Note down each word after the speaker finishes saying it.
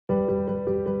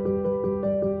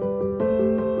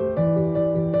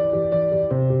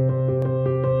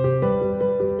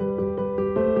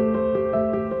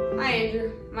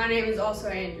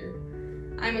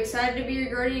I'm excited to be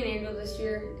your guardian angel this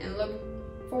year and look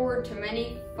forward to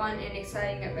many fun and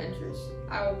exciting adventures.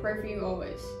 I will pray for you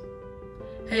always.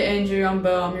 Hey Andrew, I'm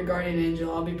Bo. I'm your guardian angel.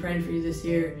 I'll be praying for you this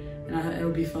year, and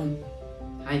it'll be fun.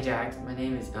 Hi Jax, my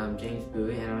name is James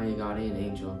Bowie, and I'm your guardian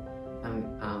angel.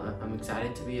 I'm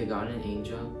excited to be a guardian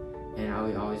angel, and I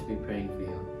will always be praying for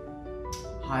you.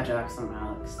 Hi Jax, I'm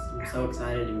Alex. I'm so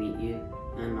excited to meet you,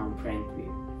 and I'm praying for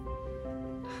you.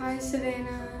 Hi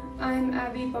Savannah, I'm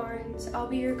Abby Barnes. I'll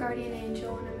be your guardian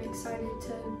angel, and I'm excited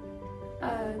to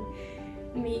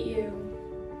meet you.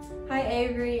 Hi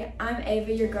Avery, I'm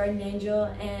Ava, your guardian angel,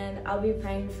 and I'll be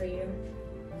praying for you.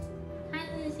 Hi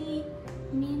Lizzie,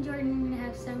 me and Jordan are gonna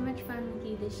have so much fun with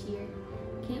you this year.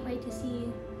 Can't wait to see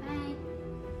you. Bye.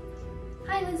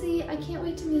 Hi Lizzie, I can't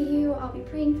wait to meet you. I'll be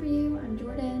praying for you. I'm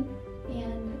Jordan,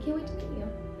 and I can't wait to meet you.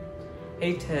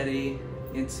 Hey Teddy,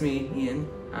 it's me, Ian.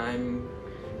 I'm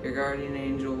your guardian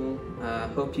angel.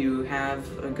 Hope you have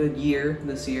a good year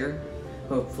this year.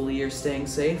 Hopefully you're staying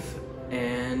safe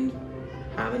and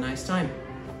have a nice time.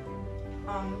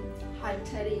 Hi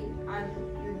Teddy, I'm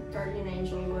your guardian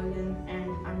angel, Logan,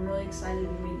 and I'm really excited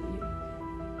to meet you.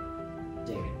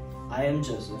 David, I am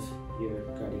Joseph, your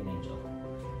guardian angel.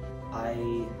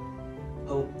 I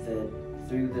hope that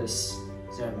through this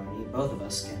ceremony, both of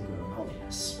us can grow in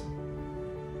holiness.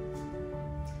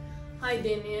 Hi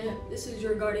Damien, this is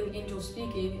your guardian angel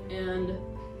speaking, and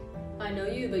I know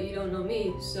you, but you don't know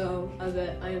me, so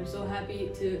I am so happy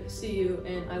to see you,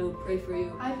 and I will pray for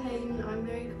you. Hi Peyton, I'm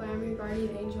Mary Claire, I'm your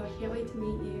guardian angel. I can't wait to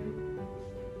meet you.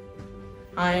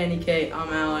 Hi Annie Kate,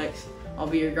 I'm Alex. I'll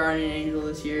be your guardian angel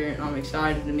this year, and I'm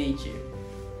excited to meet you.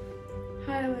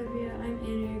 Hi Olivia, I'm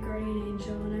Anna, your guardian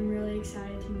angel, and I'm really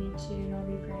excited to meet you, and I'll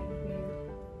be praying for you.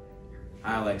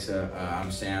 Hi Alexa,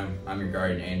 I'm Sam. I'm your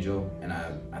guardian angel, and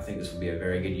I think this will be a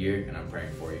very good year, and I'm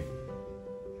praying for you.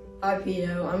 Hi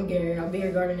Pito, I'm Gary. I'll be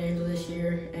your guardian angel this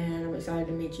year, and I'm excited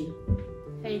to meet you.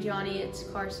 Hey Johnny, it's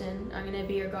Carson. I'm gonna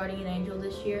be your guardian angel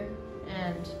this year,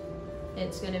 and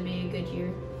it's gonna be a good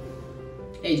year.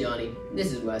 Hey Johnny,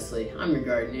 this is Wesley. I'm your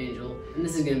guardian angel, and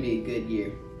this is gonna be a good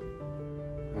year.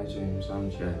 Hi James, I'm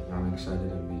Jet. I'm excited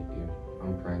to meet you.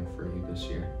 I'm praying for you this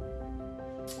year.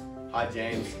 Hi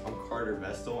James, I'm Carter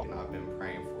Vestal, and I've been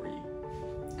praying for you.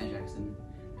 Hi Jackson,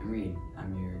 I'm Reed.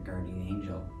 I'm your guardian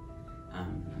angel.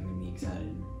 I'm gonna be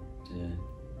excited to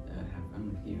have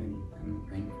fun with you, and I'm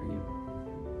praying for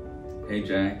you. Hey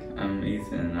Jack, I'm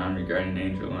Ethan, and I'm your guardian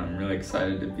angel. I'm really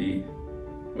excited to be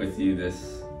with you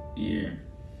this year.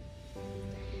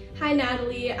 Hi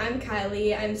Natalie, I'm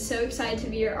Kylie. I'm so excited to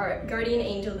be your guardian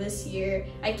angel this year.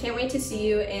 I can't wait to see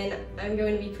you, and I'm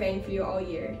going to be praying for you all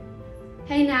year.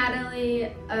 Hey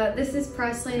Natalie, this is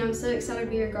Presley, and I'm so excited to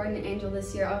be your guardian angel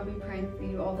this year. I'll be praying for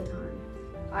you all the time.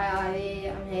 Hi Ivy,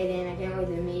 I'm Hayden. I can't wait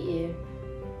to meet you.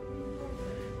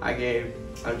 Hi Gabe,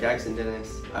 I'm Jackson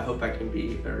Dennis. I hope I can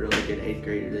be a really good 8th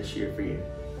grader this year for you.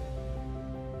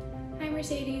 Hi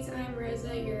Mercedes, I'm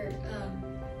Rosa, your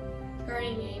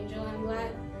guardian angel.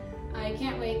 I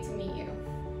can't wait to meet you.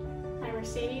 Hi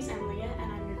Mercedes, I'm Leah,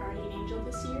 and I'm your guardian angel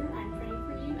this year. I'm praying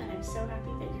for you, and I'm so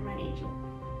happy that you're my angel.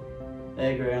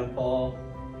 Hey Gray, I'm Paul,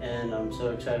 and I'm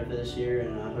so excited for this year,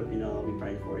 and I hope you know I'll be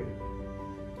praying for you.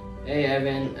 Hey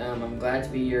Evan, I'm glad to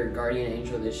be your guardian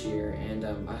angel this year, and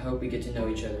I hope we get to know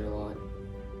each other a lot.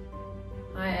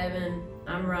 Hi Evan,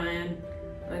 I'm Ryan.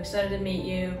 I'm excited to meet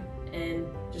you, and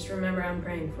just remember I'm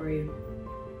praying for you.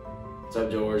 What's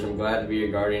up George, I'm glad to be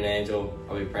your guardian angel.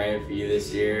 I'll be praying for you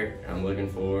this year, and I'm looking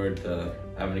forward to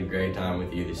having a great time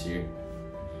with you this year.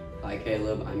 Hi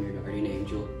Caleb, I'm your guardian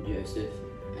angel, Joseph,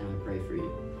 and I pray for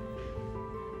you.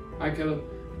 Hi Caleb,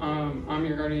 I'm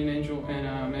your guardian angel, and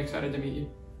I'm excited to meet you.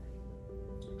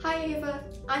 Hi Ava,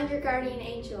 I'm your guardian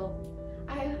angel.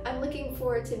 I'm looking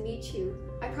forward to meet you.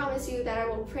 I promise you that I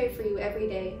will pray for you every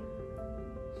day.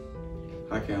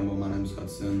 Hi Campbell, my name's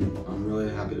Hudson. I'm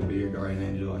really happy to be your guardian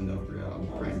angel, and don't forget, I'll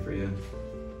be praying for you.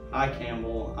 Hi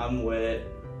Campbell, I'm Whit.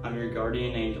 I'm your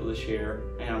guardian angel this year,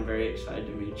 and I'm very excited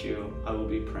to meet you. I will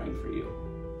be praying for you.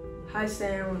 Hi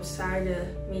Sam, I'm excited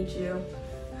to meet you.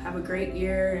 Have a great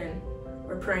year, and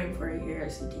we're praying for you here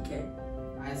at CTK.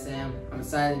 Hi Sam, I'm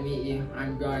excited to meet you.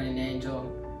 I'm your guardian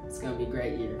angel. It's gonna be a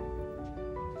great year.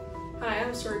 Hi,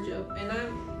 I'm Sergio, and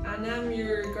I'm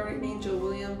your guardian angel,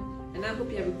 William, and I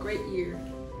hope you have a great year.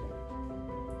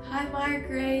 Hi Maya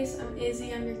Grace, I'm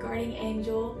Izzy. I'm your guardian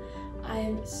angel.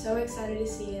 I'm so excited to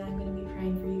see you, and I'm going to be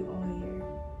praying for you all year.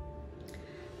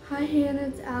 Hi Hannah,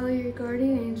 it's Allie, your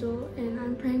guardian angel, and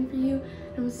I'm praying for you.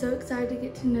 I'm so excited to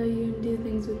get to know you and do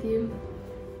things with you.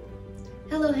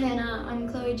 Hello Hannah, I'm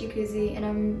Chloe Jacuzzi, and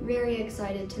I'm very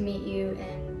excited to meet you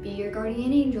and be your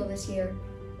guardian angel this year.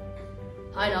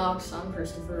 Hi Knox, I'm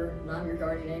Christopher, and I'm your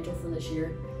guardian angel for this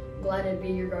year. I'm glad to be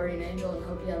your guardian angel and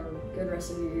hope you have a good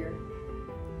rest of your year.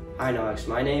 Hi Knox,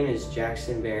 my name is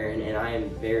Jackson Barron, and I am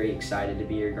very excited to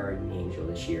be your guardian angel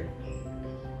this year.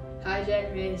 Hi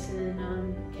Jack Mason,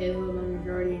 I'm Caleb, I'm your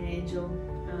guardian angel.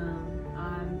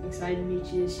 I'm excited to meet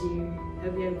you this year.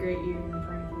 Hope you have a great year and I'm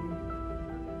praying for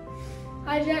you.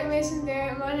 Hi Jack Mason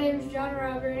Barrett, my name is John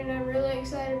Robert and I'm really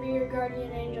excited to be your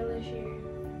guardian angel this year.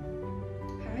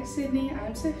 Hi Sydney,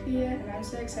 I'm Sophia and I'm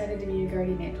so excited to be your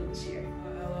guardian angel this year.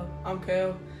 Hi Ella, I'm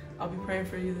Kale. I'll be praying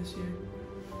for you this year.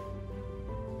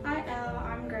 Hi Ella,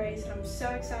 I'm Grace and I'm so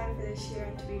excited for this year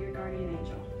and to be your guardian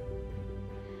angel.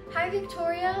 Hi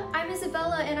Victoria, I'm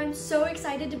Isabella and I'm so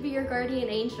excited to be your guardian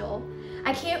angel.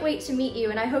 I can't wait to meet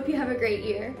you and I hope you have a great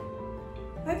year.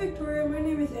 Hi Victoria, my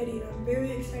name is Eddie and I'm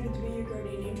very excited to be your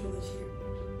guardian angel this year.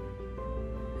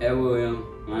 Hey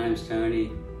William, my name's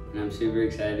Tony and I'm super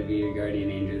excited to be your guardian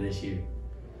angel this year.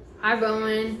 Hi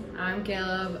Bowen, I'm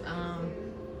Caleb.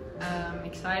 I'm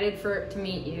excited to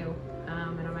meet you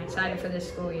and I'm excited for this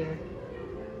school year.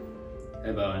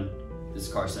 Hey Bowen, this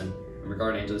is Carson. I'm your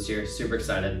guardian angel this year, super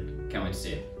excited, can't wait to see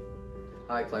you.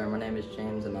 Hi Claire, my name is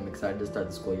James and I'm excited to start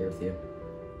the school year with you.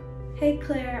 Hey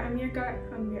Claire, I'm your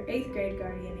 8th grade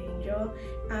guardian angel.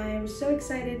 I'm so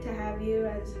excited to have you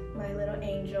as my little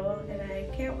angel and I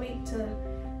can't wait to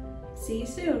see you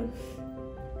soon.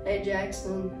 Hey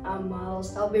Jackson, I'm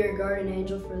Miles. I'll be your guardian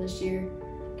angel for this year.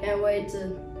 Can't wait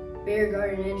to be your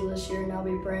guardian angel this year and I'll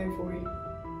be praying for you.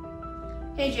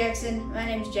 Hey Jackson, my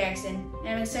name's Jackson and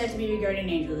I'm excited to be your guardian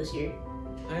angel this year.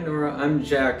 Hi Nora, I'm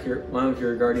Jack, one of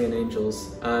your guardian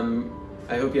angels.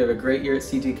 I hope you have a great year at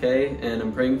CTK and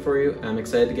I'm praying for you. I'm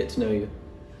excited to get to know you.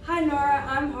 Hi Nora,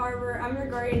 I'm Harbor. I'm your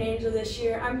guardian angel this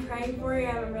year. I'm praying for you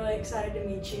and I'm really excited to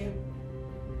meet you.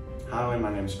 Hi Owen,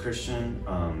 my name is Christian.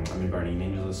 I'm your guardian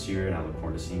angel this year and I look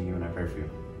forward to seeing you and I pray for you.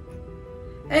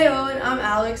 Hey Owen, I'm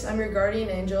Alex. I'm your guardian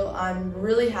angel. I'm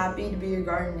really happy to be your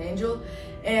guardian angel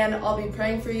and I'll be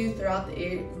praying for you throughout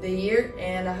the year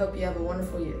and I hope you have a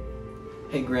wonderful year.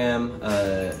 Hey Graham,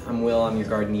 I'm Will. I'm your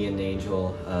guardian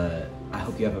angel. I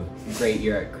hope you have a great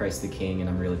year at Christ the King and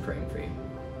I'm really praying for you.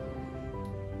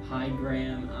 Hi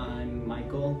Graham, I'm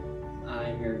Michael.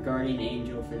 I'm your guardian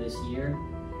angel for this year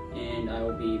and I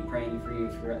will be praying for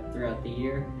you throughout the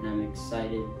year and I'm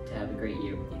excited to have a great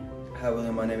year with you. Hi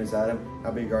William, my name is Adam.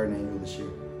 I'll be your guardian angel this year.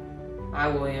 Hi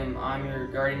William, I'm your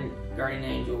guardian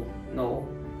angel, Noel.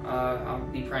 I'll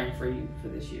be praying for you for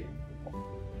this year.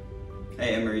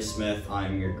 Hey Emery Smith,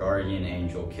 I'm your guardian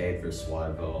angel, Kate for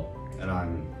Swadville, and I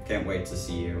can't wait to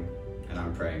see you, and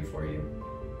I'm praying for you.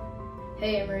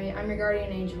 Hey Emery, I'm your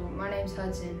guardian angel. My name's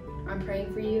Hudson. I'm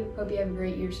praying for you. Hope you have a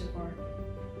great year so far.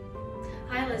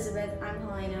 Hi Elizabeth, I'm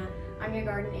Helena. I'm your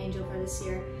guardian angel for this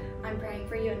year. I'm praying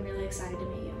for you and really excited to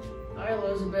meet you. Hi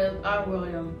Elizabeth, I'm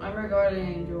William. I'm your guardian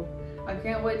angel. I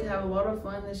can't wait to have a lot of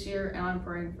fun this year and I'm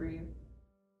praying for you.